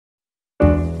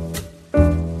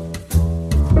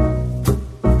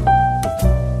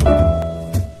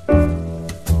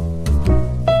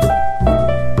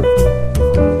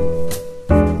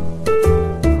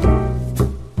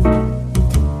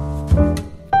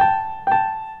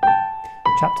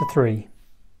Chapter 3,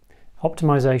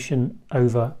 Optimization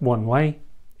over one way,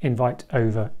 invite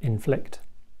over inflict.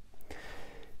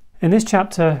 In this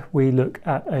chapter, we look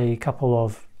at a couple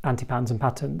of anti-patterns and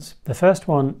patterns. The first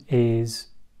one is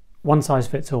one size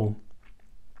fits all,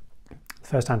 the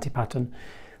first anti-pattern.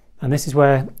 And this is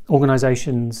where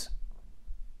organizations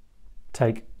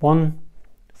take one,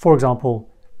 for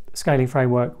example, scaling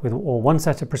framework with or one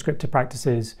set of prescriptive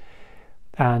practices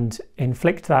and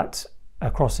inflict that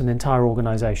across an entire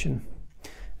organization.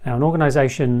 Now,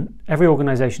 every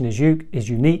organization is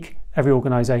unique. Every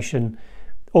organization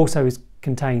also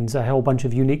contains a whole bunch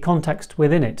of unique context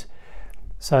within it.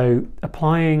 So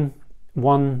applying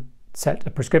one set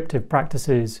of prescriptive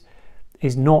practices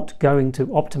is not going to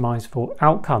optimize for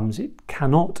outcomes. It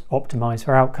cannot optimize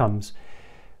for outcomes.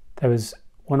 There was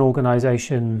one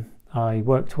organization I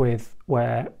worked with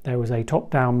where there was a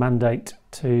top-down mandate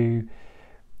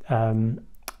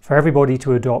for everybody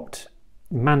to adopt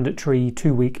mandatory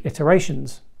 2-week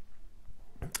iterations.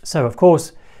 So of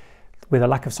course, with a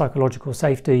lack of psychological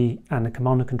safety and a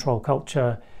command and control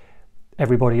culture,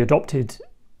 everybody adopted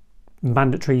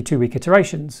mandatory 2-week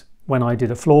iterations. When I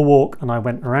did a floor walk and I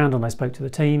went around and I spoke to the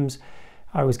teams,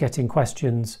 I was getting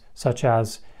questions such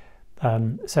as,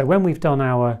 so when we've done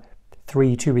our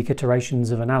 3 2-week iterations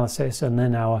of analysis and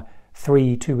then our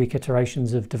 3 2-week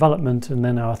iterations of development and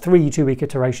then our 3 2-week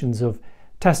iterations of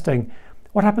testing,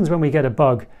 what happens when we get a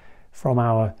bug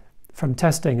from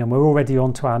testing and we're already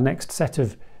on to our next set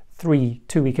of 3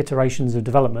 2-week iterations of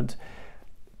development?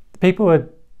 People are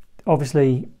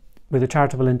obviously, with a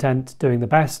charitable intent, doing the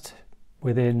best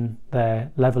within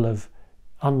their level of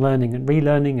unlearning and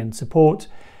relearning and support.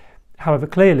 However,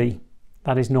 clearly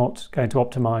that is not going to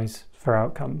optimize for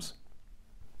outcomes.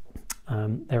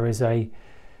 There is a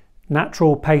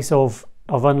natural pace of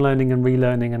unlearning and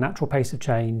relearning, a natural pace of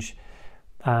change,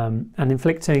 and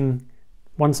inflicting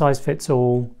one size fits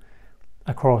all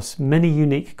across many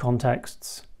unique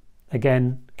contexts,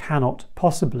 again, cannot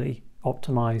possibly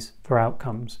optimize for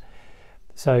outcomes.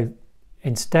 So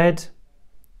instead,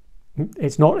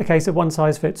 it's not a case of one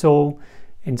size fits all.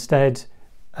 Instead,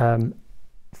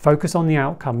 focus on the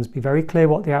outcomes, be very clear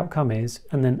what the outcome is,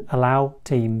 and then allow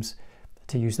teams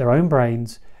to use their own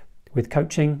brains with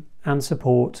coaching and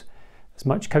support, as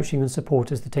much coaching and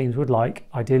support as the teams would like,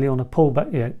 ideally on a pull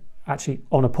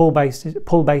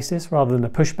basis rather than a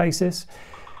push basis.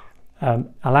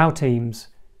 Allow teams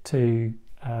to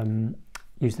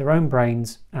use their own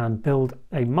brains and build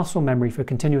a muscle memory for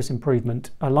continuous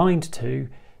improvement aligned to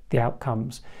the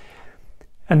outcomes.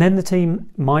 And then the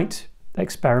team might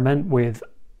experiment with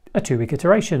a 2-week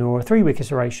iteration or a 3-week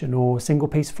iteration or single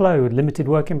piece flow, limited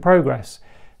work in progress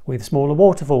with smaller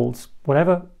waterfalls,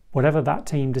 whatever that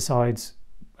team decides,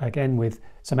 again with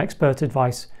some expert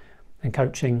advice and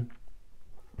coaching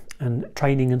and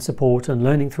training and support and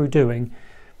learning through doing,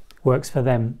 works for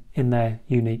them in their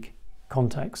unique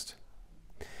context.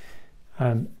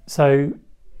 So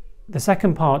the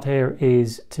second part here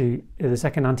is the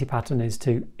second anti-pattern is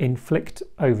to inflict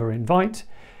over invite.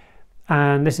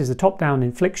 And this is the top-down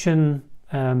infliction,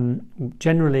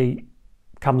 generally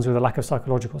comes with a lack of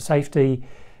psychological safety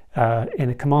in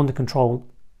a command and control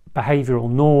behavioural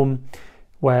norm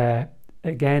where,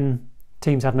 again,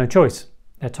 teams have no choice.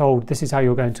 They're told this is how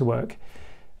you're going to work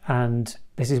and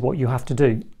this is what you have to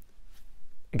do.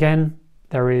 Again,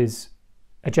 there is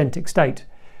agentic state.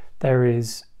 There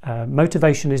is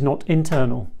motivation is not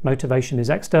internal, motivation is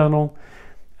external,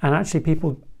 and actually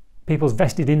people's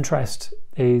vested interest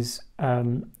is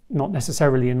not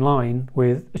necessarily in line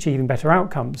with achieving better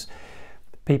outcomes.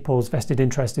 People's vested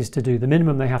interest is to do the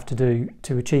minimum they have to do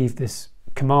to achieve this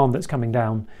command that's coming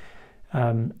down,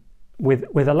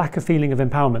 with a lack of feeling of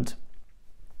empowerment.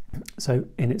 So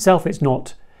in itself, it's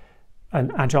not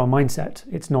an agile mindset.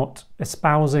 It's not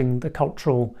espousing the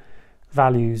cultural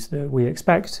values that we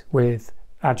expect with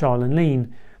agile and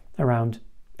lean around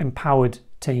empowered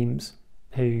teams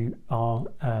who are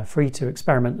free to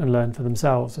experiment and learn for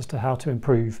themselves as to how to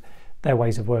improve their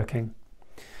ways of working.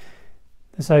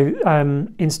 So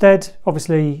instead,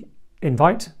 obviously,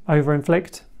 invite over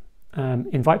inflict,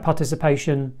 invite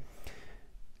participation,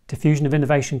 diffusion of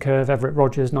innovation curve, Everett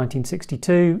Rogers,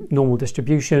 1962, normal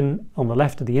distribution on the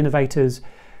left of the innovators.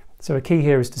 So a key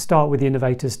here is to start with the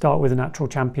innovators, start with the natural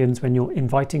champions when you're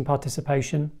inviting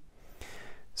participation.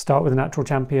 Start with the natural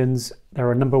champions. There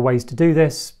are a number of ways to do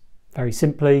this. Very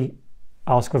simply,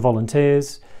 ask for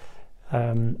volunteers.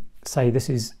 Say this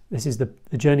is the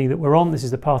journey that we're on, this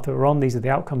is the path that we're on, these are the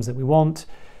outcomes that we want.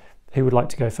 Who would like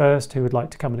to go first? Who would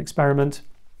like to come and experiment?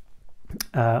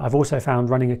 I've also found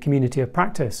running a community of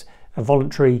practice, a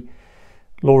voluntary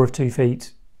law of 2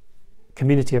 feet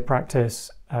community of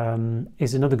practice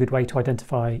is another good way to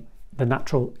identify the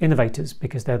natural innovators,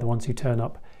 because they're the ones who turn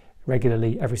up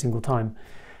regularly every single time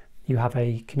you have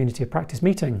a community of practice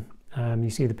meeting.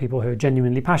 You see the people who are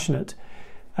genuinely passionate.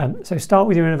 So start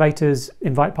with your innovators,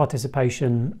 invite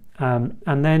participation,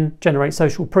 and then generate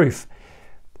social proof.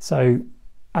 So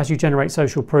as you generate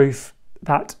social proof,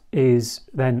 that is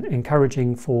then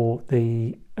encouraging for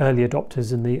the early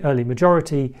adopters and the early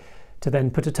majority to then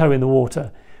put a toe in the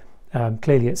water.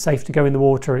 Clearly it's safe to go in the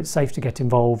water, it's safe to get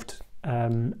involved,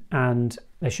 and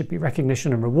there should be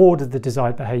recognition and reward of the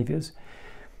desired behaviours.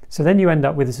 So then you end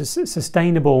up with a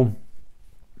sustainable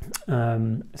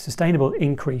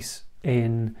increase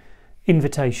in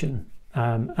invitation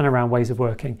and around ways of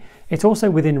working. It's also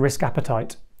within risk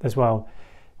appetite as well,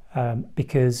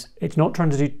 because it's not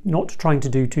trying to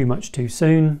do too much too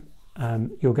soon.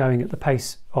 You're going at the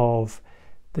pace of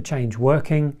the change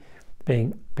working,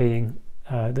 being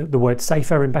the word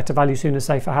safer in better value sooner,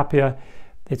 safer, happier.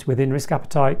 It's within risk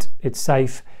appetite, it's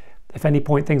safe. If at any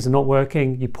point things are not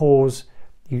working, you pause,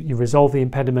 you resolve the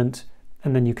impediment,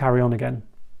 and then you carry on again.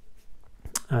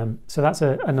 So that's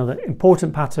another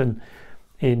important pattern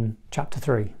in chapter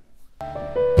 3.